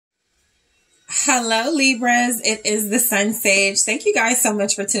Hello, Libras. It is the SunSage. Thank you guys so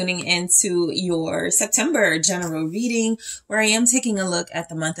much for tuning into your September general reading, where I am taking a look at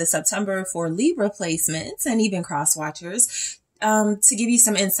the month of September for Libra placements and even cross watchers. To give you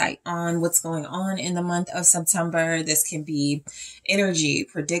some insight on what's going on in the month of September. This can be energy,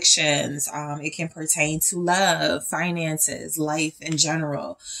 predictions. It can pertain to love, finances, life in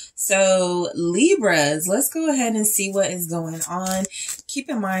general. So Libras, let's go ahead and see what is going on.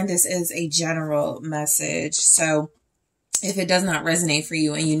 Keep in mind, this is a general message. So if it does not resonate for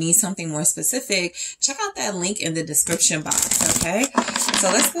you and you need something more specific, check out that link in the description box, okay?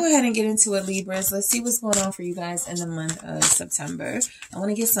 So let's go ahead and get into it, Libras. Let's see what's going on for you guys in the month of September. I want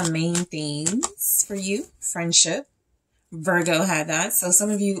to get some main themes for you. Friendship. Virgo had that. So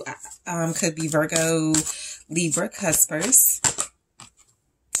some of you could be Virgo, Libra, cuspers.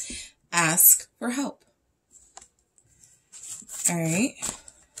 Ask for help. All right.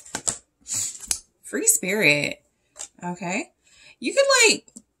 Free spirit. Okay. You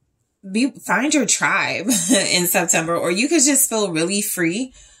could find your tribe in September, or you could just feel really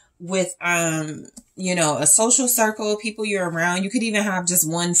free with, you know, a social circle, people you're around. You could even have just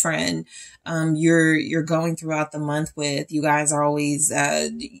one friend, you're going throughout the month with. You guys are always,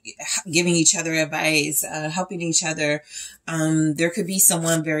 giving each other advice, helping each other. There could be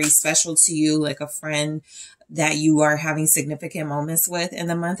someone very special to you, like a friend that you are having significant moments with in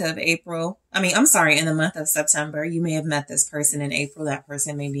the month of April. In the month of September. You may have met this person in April. That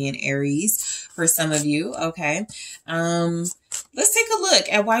person may be in Aries for some of you. Okay. Let's take a look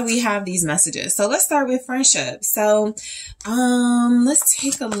at why we have these messages. So let's start with friendship. So, let's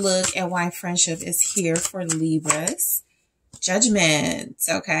take a look at why friendship is here for Libras. Judgment.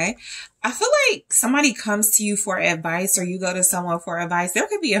 Okay. I feel like somebody comes to you for advice, or you go to someone for advice. There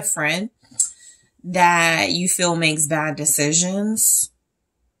could be a friend that you feel makes bad decisions.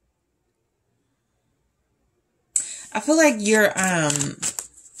 I feel like you're,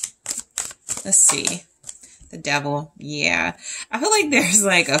 let's see, the devil. Yeah. I feel like there's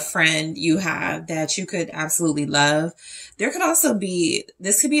like a friend you have that you could absolutely love. There could also be,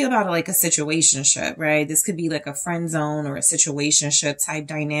 this could be about like a situationship, right? This could be like a friend zone or a situationship type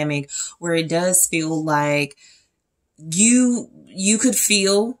dynamic where it does feel like you could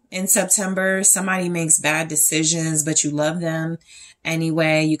feel in September somebody makes bad decisions, but you love them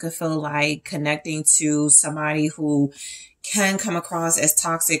anyway. You could feel like connecting to somebody who can come across as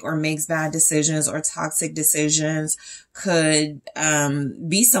toxic or makes bad decisions, or toxic decisions could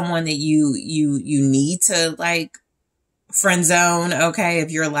be someone that you need to like friend zone. Okay, if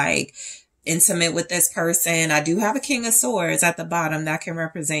you're like intimate with this person. I do have a King of Swords at the bottom that can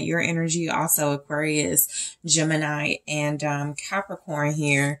represent your energy. Also Aquarius, Gemini, and Capricorn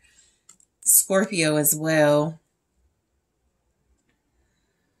here. Scorpio as well.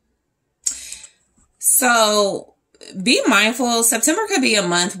 So be mindful. September could be a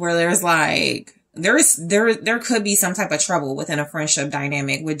month where there's like, there could be some type of trouble within a friendship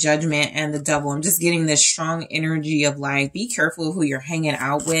dynamic with Judgment and the Devil. I'm just getting this strong energy of like, be careful of who you're hanging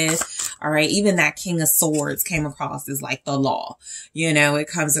out with. All right. Even that King of Swords came across as like the law, you know, it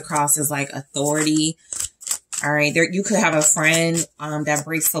comes across as like authority. All right. There, you could have a friend, that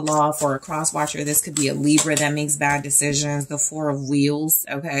breaks the law. For a cross watcher, this could be a Libra that makes bad decisions. The Four of Wheels.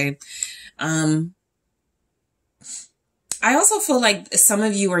 Okay. I also feel like some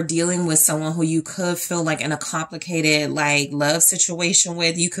of you are dealing with someone who you could feel like in a complicated, like love situation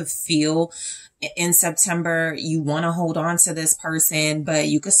with. You could feel in September, you want to hold on to this person, but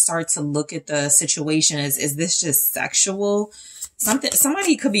you could start to look at the situation as, is this just sexual?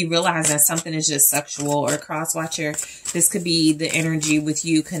 Somebody could be realizing something is just sexual, or cross watcher. This could be the energy with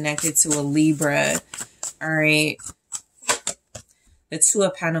you connected to a Libra. All right. The Two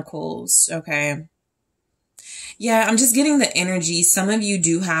of Pentacles. Okay. Yeah, I'm just getting the energy. Some of you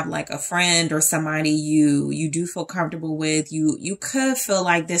do have like a friend or somebody you do feel comfortable with. You could feel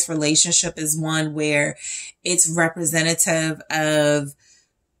like this relationship is one where it's representative of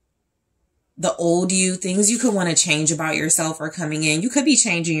the old you. Things you could want to change about yourself are coming in. You could be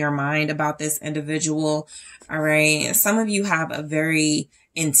changing your mind about this individual. All right. Some of you have a very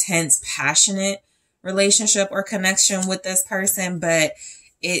intense, passionate relationship or connection with this person, but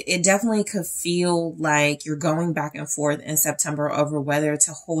it definitely could feel like you're going back and forth in September over whether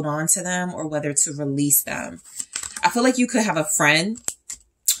to hold on to them or whether to release them. I feel like you could have a friend,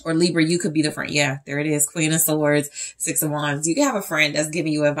 or Libra, you could be the friend. Yeah, there it is. Queen of Swords, Six of Wands. You could have a friend that's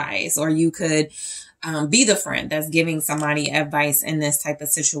giving you advice, or you could be the friend that's giving somebody advice in this type of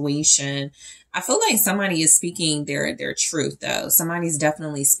situation. I feel like somebody is speaking their truth, though. Somebody's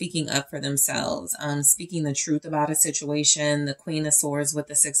definitely speaking up for themselves, speaking the truth about a situation. The Queen of Swords with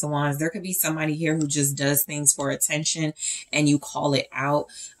the Six of Wands. There could be somebody here who just does things for attention and you call it out.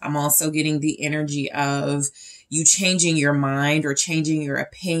 I'm also getting the energy of you changing your mind or changing your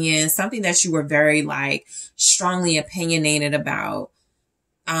opinion, something that you were very like strongly opinionated about.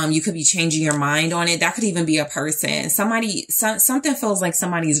 You could be changing your mind on it. That could even be a person. Something feels like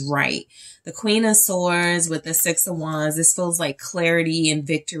somebody's right. The Queen of Swords with the Six of Wands. This feels like clarity and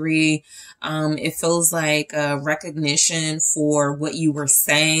victory. It feels like a recognition for what you were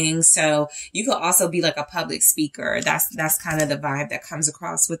saying. So you could also be like a public speaker. That's kind of the vibe that comes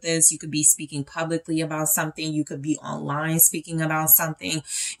across with this. You could be speaking publicly about something. You could be online speaking about something.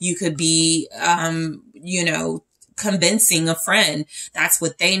 You could be, convincing a friend that's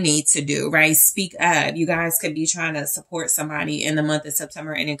what they need to do, right? Speak up. You guys could be trying to support somebody in the month of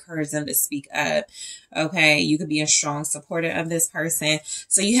September and encourage them to speak up. Okay. You could be a strong supporter of this person.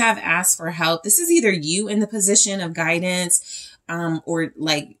 So you have asked for help. This is either you in the position of guidance, or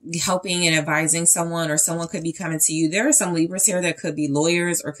like helping and advising someone, or someone could be coming to you. There are some Libras here that could be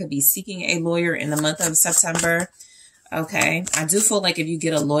lawyers or could be seeking a lawyer in the month of September. Okay. I do feel like if you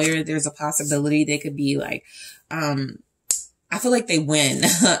get a lawyer, there's a possibility they could be like, I feel like they win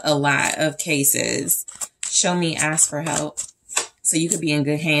a lot of cases. Show me, ask for help. So you could be in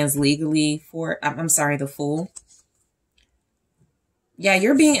good hands legally for, I'm sorry, the Fool. Yeah,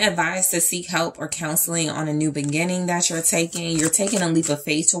 you're being advised to seek help or counseling on a new beginning that you're taking. You're taking a leap of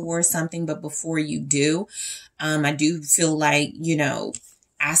faith towards something, but before you do, I do feel like,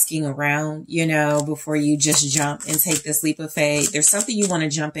 asking around, before you just jump and take this leap of faith. There's something you want to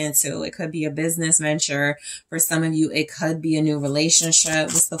jump into. It could be a business venture. For some of you, it could be a new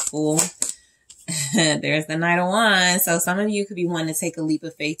relationship with the Fool. There's the Knight of Wands. So some of you could be wanting to take a leap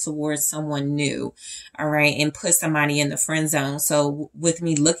of faith towards someone new. All right. And put somebody in the friend zone. So with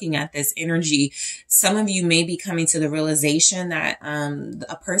me looking at this energy, some of you may be coming to the realization that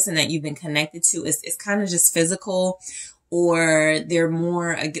a person that you've been connected to is kind of just physical, or they're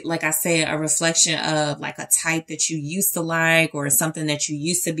more, like I said, a reflection of like a type that you used to like, or something that you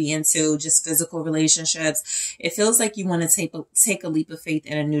used to be into, just physical relationships. It feels like you want to take a leap of faith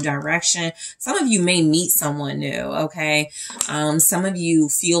in a new direction. Some of you may meet someone new, okay? Some of you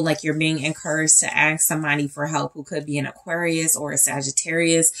feel like you're being encouraged to ask somebody for help who could be an Aquarius or a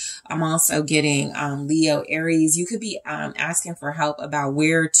Sagittarius. I'm also getting Leo, Aries. You could be asking for help about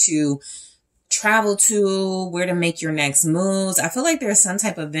where to travel to, where to make your next moves. I feel like there's some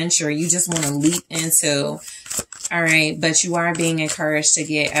type of venture you just want to leap into. All right. But you are being encouraged to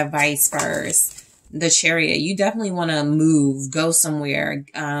get advice first. The Chariot, you definitely want to move, go somewhere.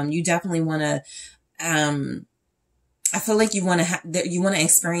 You definitely want to, I feel like you want to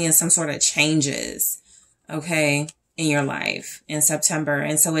experience some sort of changes. Okay. In your life in September.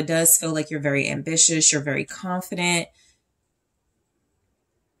 And so it does feel like you're very ambitious. You're very confident.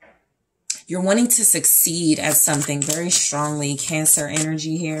 You're wanting to succeed at something very strongly. Cancer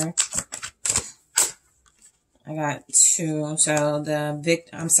energy here. I got two. So the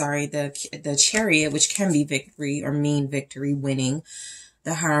Chariot, which can be victory or mean victory, winning.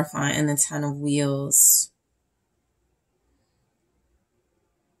 The Hierophant and the Ten of Wheels.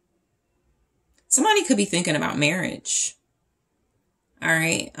 Somebody could be thinking about marriage. All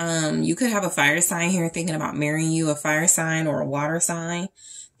right. You could have a fire sign here thinking about marrying you, a fire sign or a water sign.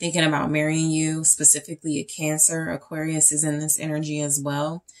 Thinking about marrying you, specifically a Cancer. Aquarius is in this energy as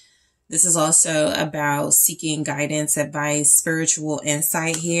well. This is also about seeking guidance, advice, spiritual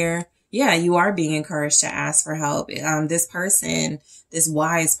insight here. Yeah, you are being encouraged to ask for help. This person, this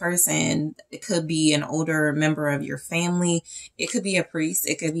wise person, it could be an older member of your family. It could be a priest.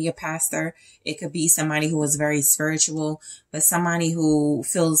 It could be a pastor. It could be somebody who is very spiritual, but somebody who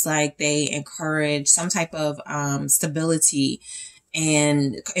feels like they encourage some type of stability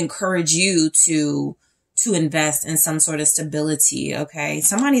and encourage you to invest in some sort of stability. Okay.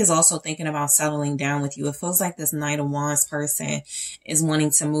 Somebody is also thinking about settling down with you. It feels like this Knight of Wands person is wanting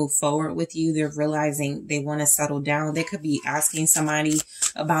to move forward with you. They're realizing they want to settle down. They could be asking somebody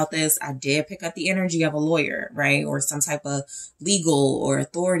about this. I did pick up the energy of a lawyer, right? Or some type of legal or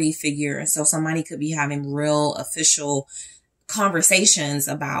authority figure. So somebody could be having real official conversations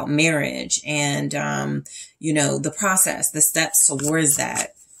about marriage and, the process, the steps towards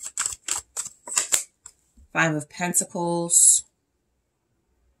that. Five of Pentacles.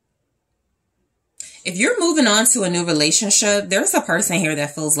 If you're moving on to a new relationship, there's a person here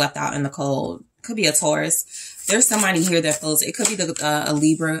that feels left out in the cold. Could be a Taurus. There's somebody here that feels, it could be a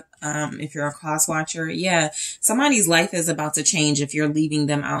Libra, if you're a cross watcher. Yeah, somebody's life is about to change if you're leaving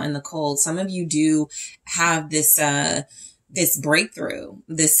them out in the cold. Some of you do have this, this breakthrough,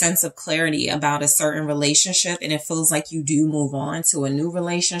 this sense of clarity about a certain relationship, and it feels like you do move on to a new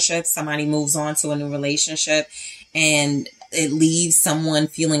relationship. Somebody moves on to a new relationship, and it leaves someone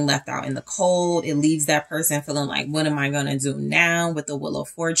feeling left out in the cold. It leaves that person feeling like, what am I going to do now with the Wheel of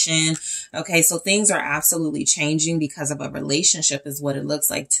Fortune? Okay, so things are absolutely changing because of a relationship is what it looks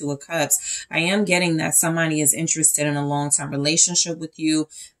like. Two of Cups. I am getting that somebody is interested in a long-term relationship with you,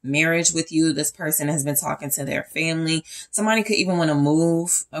 marriage with you. This person has been talking to their family. Somebody could even want to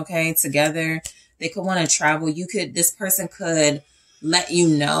move, okay, together. They could want to travel. This person could let you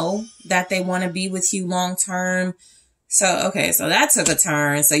know that they want to be with you long-term. So, okay, so that took a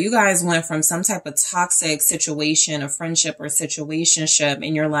turn. So you guys went from some type of toxic situation, a friendship or situationship,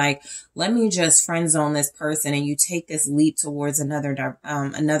 and you're like, let me just friend zone this person, and you take this leap towards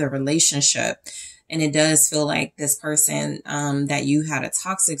another relationship. And it does feel like this person that you had a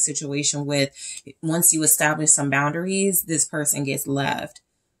toxic situation with, once you establish some boundaries, this person gets left.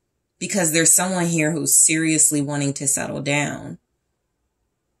 Because there's someone here who's seriously wanting to settle down.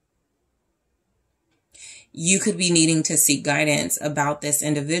 You could be needing to seek guidance about this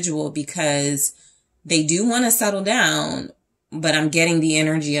individual because they do want to settle down, but I'm getting the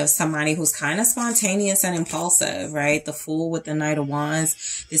energy of somebody who's kind of spontaneous and impulsive, right? The Fool with the Knight of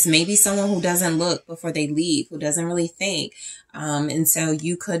Wands. This may be someone who doesn't look before they leave, who doesn't really think. And so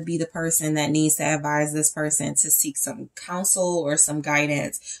you could be the person that needs to advise this person to seek some counsel or some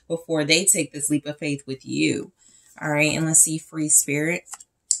guidance before they take this leap of faith with you. All right. And let's see, free spirit.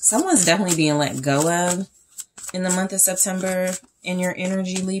 Someone's definitely being let go of in the month of September in your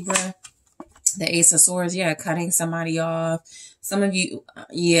energy, Libra. The Ace of Swords, yeah, cutting somebody off. Some of you,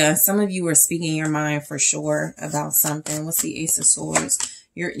 some of you are speaking your mind for sure about something. What's the Ace of Swords?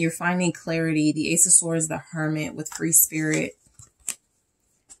 You're finding clarity. The Ace of Swords, the Hermit with free spirit.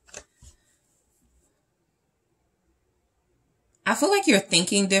 I feel like you're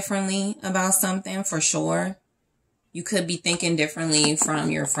thinking differently about something for sure. You could be thinking differently from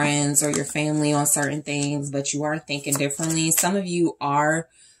your friends or your family on certain things, but you are thinking differently. Some of you are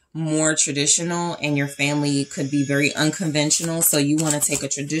more traditional and your family could be very unconventional. So you want to take a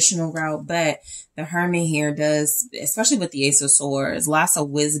traditional route, but the Hermit here does, especially with the Ace of Swords, lots of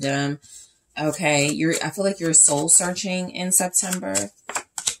wisdom. Okay. I feel like you're soul searching in September.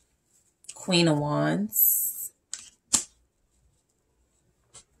 Queen of Wands.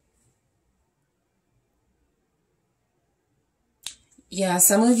 Yeah,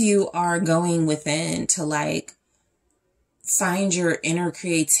 some of you are going within to like find your inner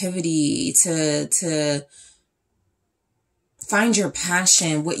creativity, to find your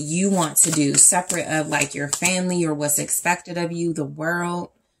passion, what you want to do, separate of like your family or what's expected of you, the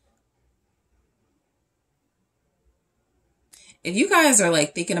world. If you guys are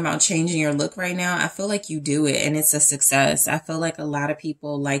like thinking about changing your look right now, I feel like you do it and it's a success. I feel like a lot of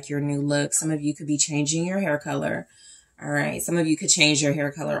people like your new look. Some of you could be changing your hair color. All right. Some of you could change your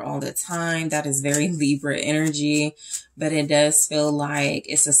hair color all the time. That is very Libra energy, but it does feel like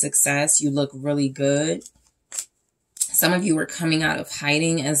it's a success. You look really good. Some of you are coming out of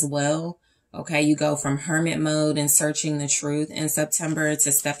hiding as well. Okay. You go from hermit mode and searching the truth in September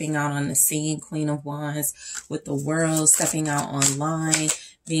to stepping out on the scene. Queen of Wands with the World, stepping out online,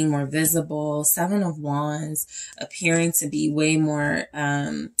 being more visible. Seven of Wands appearing to be way more,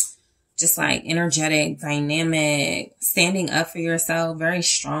 just like energetic, dynamic, standing up for yourself, very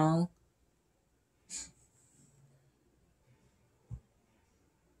strong.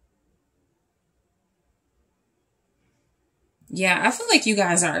 Yeah, I feel like you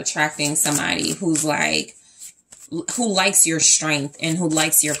guys are attracting somebody who's like, who likes your strength and who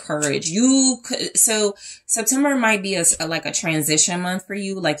likes your courage. So September might be like a transition month for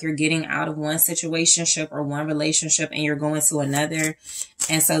you. Like you're getting out of one situationship or one relationship and you're going to another.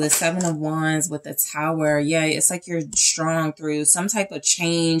 And so the Seven of Wands with the Tower, yeah, it's like you're strong through some type of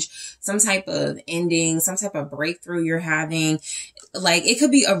change, some type of ending, some type of breakthrough you're having. Like it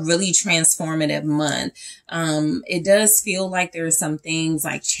could be a really transformative month. It does feel like there's some things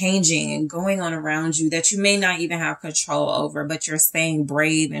like changing and going on around you that you may not even have control over, but you're staying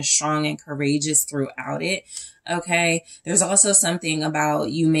brave and strong and courageous throughout it. Okay. There's also something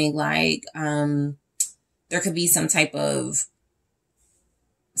about you may like, there could be some type of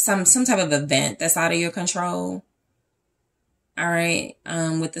event that's out of your control. All right.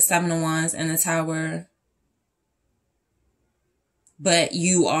 With the Seven of Wands and the Tower. But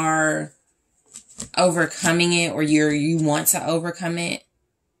you are overcoming it, or you want to overcome it.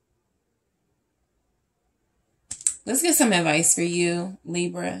 Let's get some advice for you,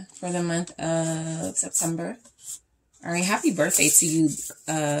 Libra, for the month of September. All right, happy birthday to you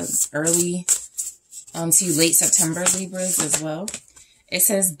early, to you late September, Libras, as well. It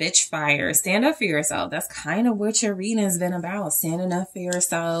says, bitch fire. Stand up for yourself. That's kind of what your reading has been about. Standing up for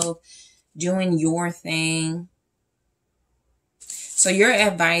yourself, doing your thing. So your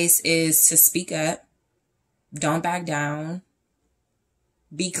advice is to speak up. Don't back down.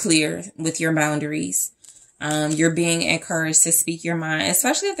 Be clear with your boundaries. You're being encouraged to speak your mind,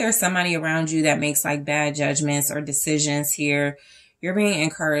 especially if there's somebody around you that makes like bad judgments or decisions here. You're being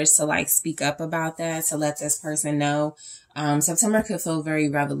encouraged to like speak up about that, to let this person know. September could feel very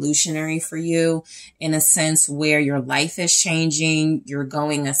revolutionary for you in a sense where your life is changing. You're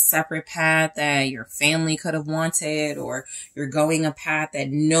going a separate path that your family could have wanted, or you're going a path that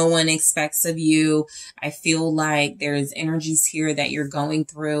no one expects of you. I feel like there's energies here that you're going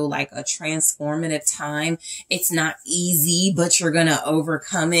through like a transformative time. It's not easy, but you're going to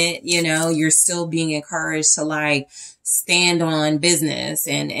overcome it. You know, you're still being encouraged to like stand on business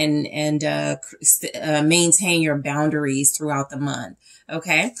and maintain your boundaries throughout the month.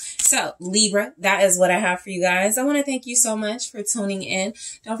 Okay. So Libra, that is what I have for you guys. I want to thank you so much for tuning in.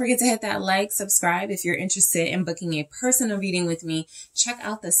 Don't forget to hit that like, subscribe. If you're interested in booking a personal reading with me, check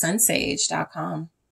out TheSunSage.com.